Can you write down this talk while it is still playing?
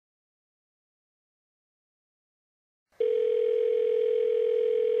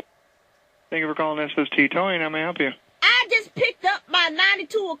Thank you for calling SST Towing. How may I help you? I just picked up my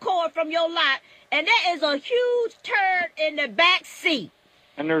 92 Accord from your lot, and there is a huge turd in the back seat.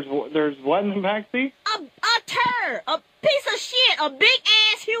 And there's what in the back seat? A turd, a piece of shit, a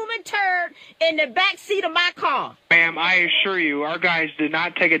big-ass human turd in the back seat of my car. Ma'am, I assure you, our guys did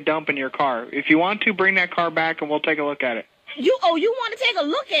not take a dump in your car. If you want to, bring that car back and we'll take a look at it. You want to take a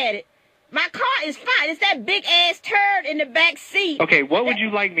look at it? My car is fine. It's that big-ass turd in the back seat. Okay, what would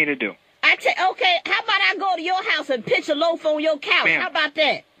you like me to do? Okay, how about I go to your house and pitch a loaf on your couch? How about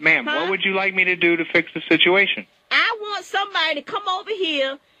that? Ma'am, what would you like me to do to fix the situation? I want somebody to come over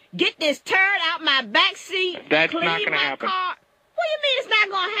here, get this turd out my back seat, That's clean not going to my happen. car. What do you mean it's not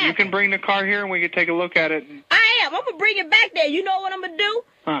going to happen? You can bring the car here and we can take a look at it. I'm going to bring it back there. You know what I'm going to do?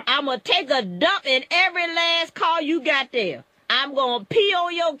 I'm going to take a dump in every last car you got there. I'm going to pee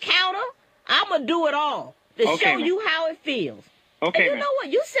on your counter. I'm going to do it all to show you how it feels. Okay, and you know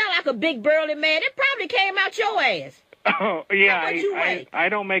what? You sound like a big burly man. It probably came out your ass. Oh, yeah. How much you weigh? I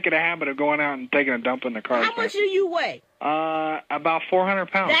don't make it a habit of going out and taking a dump in the car. How much do you weigh? About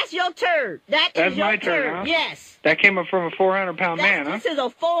 400 pounds. That's your turd. That's your my turd, huh? Yes. That came up from a 400-pound man, huh? This is a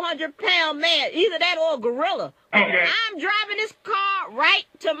 400-pound man. Either that or a gorilla. Okay. I'm driving this car right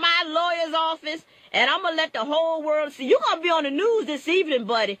to my lawyer's office, and I'm going to let the whole world see. You're going to be on the news this evening,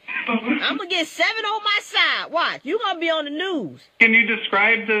 buddy. I'm going to get 7 on my side. Watch. You're going to be on the news. Can you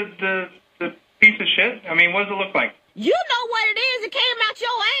describe the piece of shit? I mean, what does it look like? You know what it is. It came out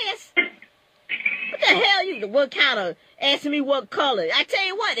your ass. What the hell? What kind of asking me what color? I tell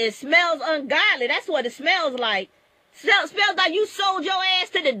you what, it smells ungodly. That's what it smells like. Smells like you sold your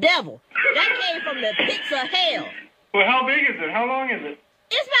ass to the devil. That came from the pits of hell. Well, how big is it? How long is it?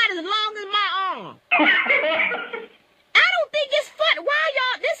 It's about as long as my arm. I don't think it's fun. Why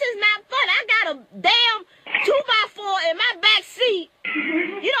y'all? This is not fun. I got a damn 2x4 in my back seat.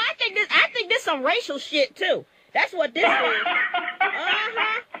 You know, I think this some racial shit too. That's what this is.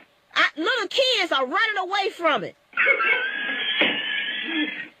 Little kids are running away from it.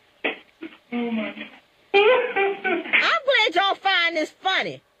 Oh my. I'm glad y'all find this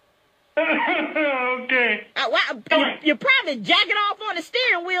funny. Okay. You're probably jacking off on the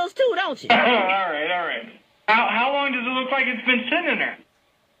steering wheels too, don't you? All right. How long does it look like it's been sitting there?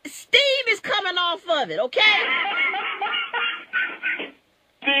 Steam is coming off of it, okay?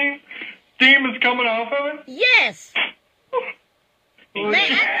 Steam is coming off of it? Yes. Man,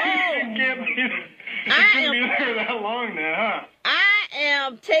 it can't be there that long then, huh? I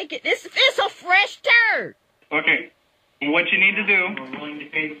am taking this. It's a fresh turd. Okay. What you need to do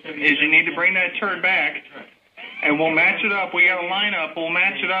is you need to bring that turd back, and we'll match it up. We got a lineup. We'll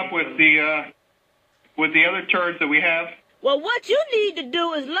match it up with the other turds that we have. Well, what you need to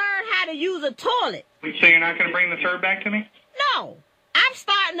do is learn how to use a toilet. So you're not going to bring the turd back to me? No. I'm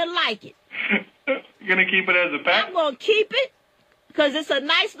starting to like it. You're going to keep it as a pet? I'm going to keep it because it's a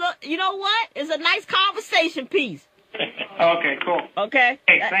nice look. You know what? It's a nice conversation piece. Okay, cool. Okay.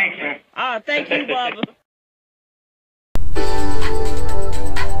 Hey, thanks, man. Thank you, Bubba.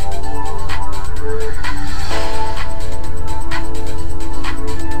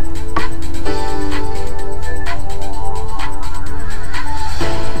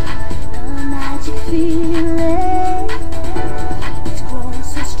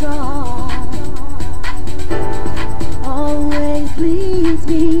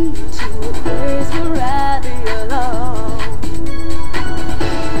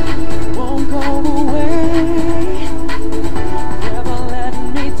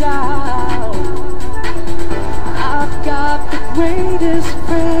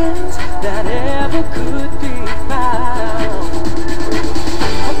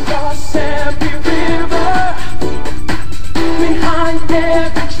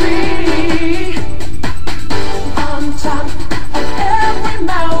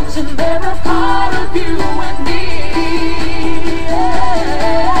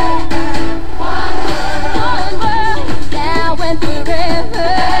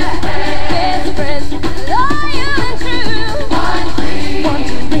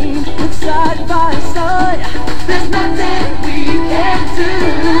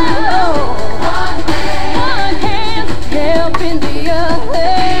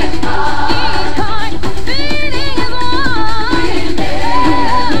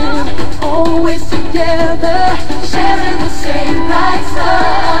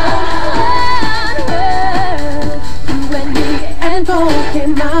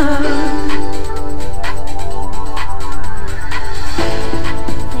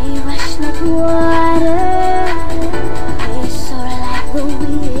 Water, they soar like the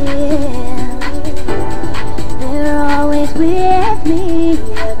wind.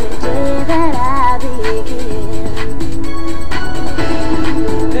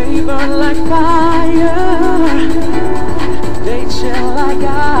 all I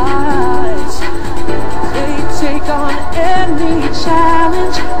got. They take on any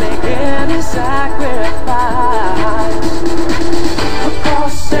challenge, make any sacrifice.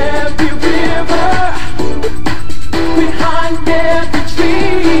 Across every river, behind every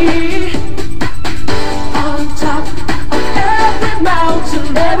tree, on top of every mountain,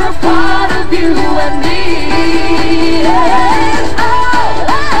 every part of you and me. Yeah.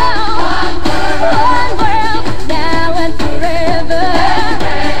 One world, now and forever.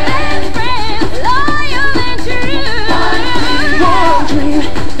 Best friends, loyal and true. One dream,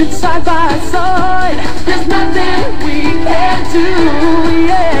 it's side by side. There's nothing we can't do.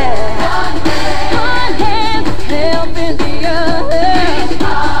 Yeah. One hand helping the other. Each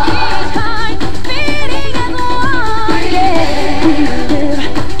heart beating as one. Yeah. We live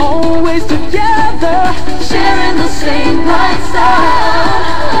always together, sharing the same bright sun.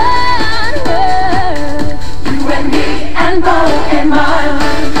 You and me and both in mine.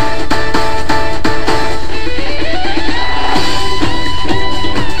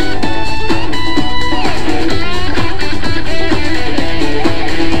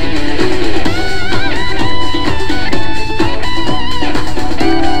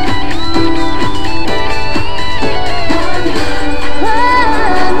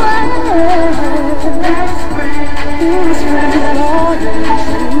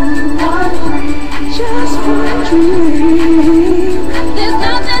 Just one dream. There's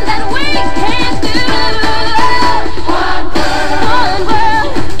nothing that we can't do. One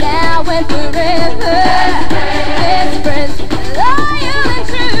world, now and forever. Best friends, loyal and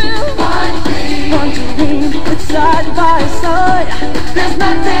true. One dream, it's side by side. There's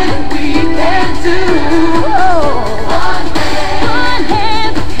nothing we can't do. One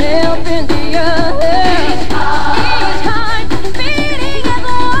hand helping the other. Each heart beating as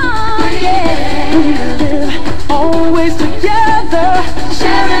one. Yeah. We live always together,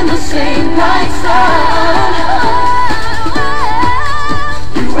 sharing the same bright sun.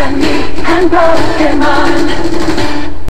 You and me and broken mind.